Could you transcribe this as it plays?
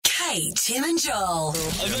Hey, Tim and Joel.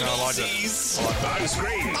 I like it.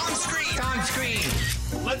 On screen.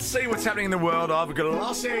 Let's see what's happening in the world of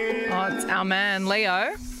Glossy. Oh, it's our man,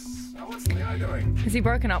 Leo. What's Leo doing? Has he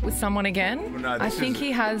broken up with someone again? Well, no, I think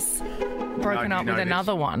he has broken up with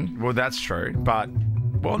another one. Well, that's true. But,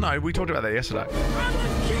 well, no, we talked about that yesterday.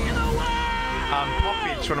 Pop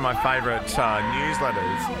Bitch, one of my favourite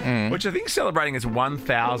newsletters, which I think is celebrating its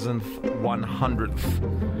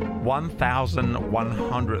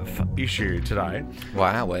 1,100th issue today,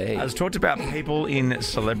 Wowee. has talked about people in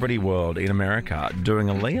celebrity world in America doing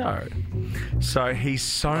a Leo. So he's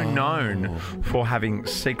so known for having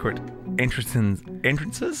secret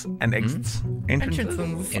entrances and exits. Entrances.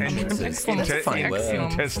 That's a funny word.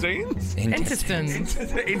 Intestines. Intestines.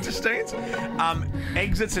 Intestines.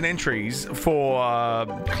 Exits and entries for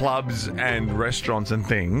clubs and restaurants and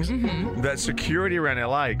things that security around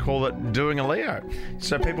LA call it doing a Leo.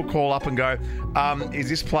 So people call up and go, is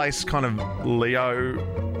this place kind of Leo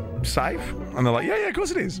safe? And they're like, yeah, of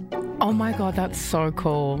course it is. Oh my God, that's so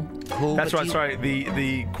cool. Cool. That's right. Sorry,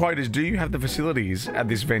 the quote is, do you have the facilities at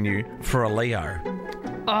this venue for a Leo?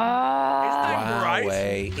 Oh,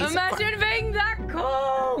 Wowee. imagine being that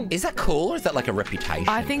cool. Is that cool or is that like a reputation?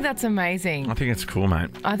 I think that's amazing. I think it's cool, mate.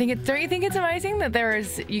 Don't you think it's amazing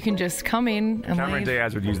that you can just come in and Cameron leave?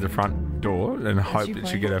 Diaz would use the front door and hope she that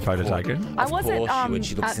play? she'd get her photo taken. I was Of course at, she would.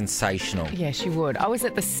 She looks sensational. Yeah, she would. I was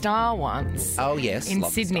at the Star once. Oh, yes. In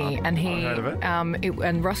Love the Sydney, Star. and he heard of it.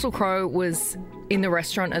 And Russell Crowe was in the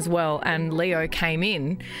restaurant as well, and Leo came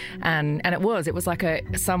in, and it was like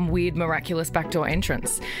some weird miraculous backdoor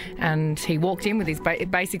entrance, and he walked in with his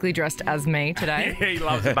basically dressed as me today. He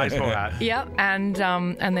loves a baseball hat. Yep, and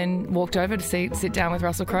then walked over to sit down with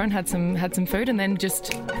Russell Crowe and had some food, and then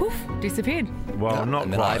just poof disappeared. Well, not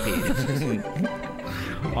And then I quite.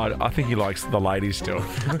 appeared. I think he likes the ladies still.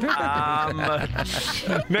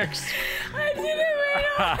 Next.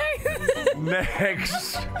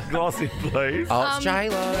 Next. Glossy, please. Oh, it's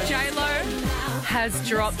J-Lo. J-Lo has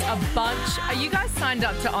dropped a bunch. Are you guys signed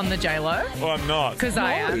up to On the J-Lo? Well, I'm not. Because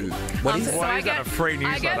I am. What is So it? Why I is that get a free I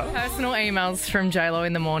newsletter? get personal emails from J-Lo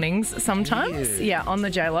in the mornings sometimes. Weird. Yeah, On the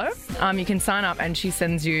J-Lo. You can sign up and she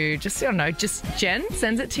sends you just Jen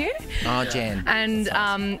sends it to you. Oh, Jen.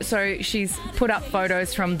 And so she's put up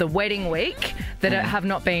photos from the wedding week that have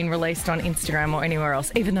not been released on Instagram or anywhere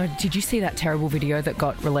else. Even though, did you see that terrible video that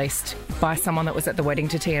got released by someone that was at the wedding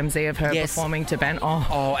to TMZ of her Yes. performing to Ben?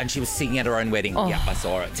 Oh, and she was singing at her own wedding. Oh. Yeah, I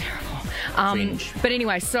saw it. Cringe. But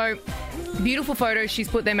anyway, so beautiful photos. She's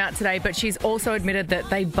put them out today, but she's also admitted that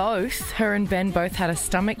her and Ben both had a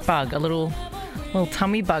stomach bug, a little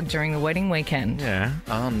tummy bug during the wedding weekend. Yeah.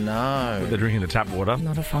 Oh, no. They're drinking the tap water.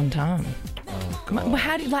 Not a fun time. Oh, Well, God.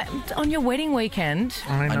 how did on your wedding weekend?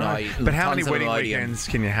 I know. know. But how many Tons of wedding Imodium. weekends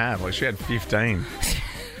can you have? Like, she had 15.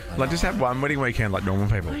 Like, just have one wedding weekend like normal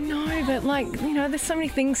people. I know, but there's so many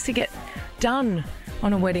things to get done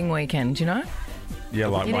on a wedding weekend. You know, Yeah,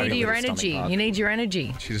 like you need waiting. your with a stomach energy. bug. You need your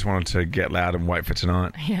energy. She just wanted to get loud and wait for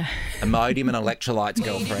tonight. Yeah. Imodium and electrolytes,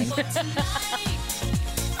 girlfriend.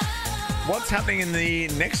 What's happening in the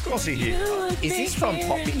next Glossy here? Is this from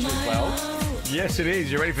Pop Bitch as well? Yes, it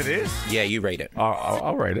is. You ready for this? Yeah, you read it.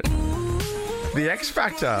 I'll read it. The X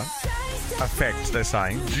Factor effect, they're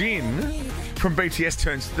saying. Jin from BTS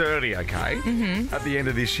turns 30, okay, at the end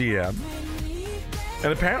of this year.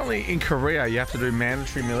 And apparently in Korea, you have to do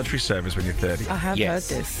mandatory military service when you're 30. I have Yes.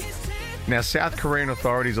 heard this. Now, South Korean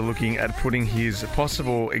authorities are looking at putting his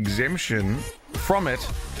possible exemption from it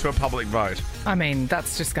to a public vote. I mean,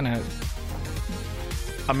 that's just gonna.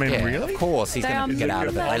 I mean, Yeah, really? of course. He's They going are to get out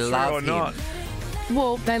of it. moving I that. love Or him. not?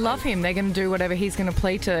 Well, they love him. They're going to do whatever he's going to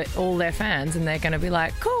plea to all their fans, and they're going to be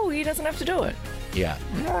like, "Cool, he doesn't have to do it." Yeah.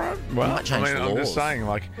 All right. Well, might change the I'm just laws. saying,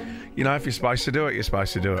 like, if you're supposed to do it, you're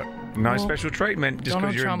supposed to do it. No Well, special treatment just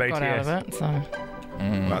Donald because you're Trump in got out BTS. of it, so.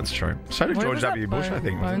 That's true. So did What George was that? W. Bush, I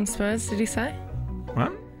think. Bone wasn't spurs, did he say? it?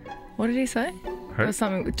 What? What did he say? There was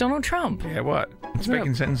something with Donald Trump. Yeah, what? Speak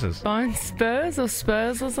in sentences. Bone spurs or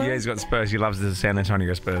spurs or something? Yeah, he's got Spurs. He loves the San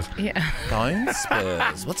Antonio Spurs. Yeah. Bone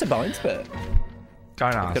spurs. What's a bone spur?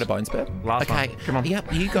 Don't ask. Got a bone spur? Last okay. one. Come on.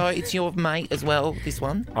 Yep, you go. It's your mate as well, this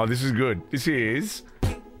one. Oh, this is good. This is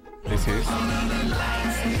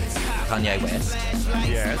Kanye West.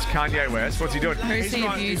 Yes, Kanye West. What's he doing? Who's he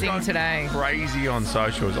abusing gone today? Crazy on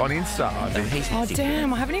socials. On Insta, I think. He's Oh, ridiculous.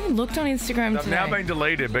 damn. I haven't even looked on Instagram They've today. now been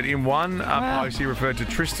deleted, but in one Wow. post he referred to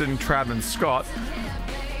Tristan, Trav and Scott.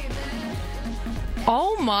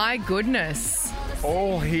 Oh, my goodness.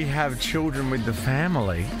 All he have children with the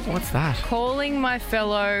family. What's that? Calling my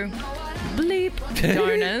fellow bleep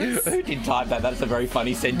donors. Who did type that? That's a very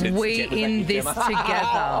funny sentence. We in this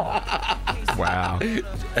together. Wow.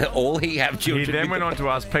 All he have He children. then with went on to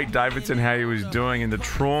ask Pete Davidson how he was doing in the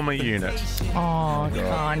trauma unit. Oh,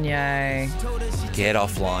 Kanye. Get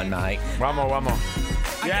offline, mate. One more.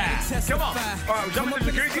 Yeah, come on. All right, we're jumping to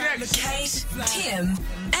the jacuzzi next. Kate, Tim,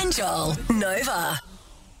 and Joel. Nova.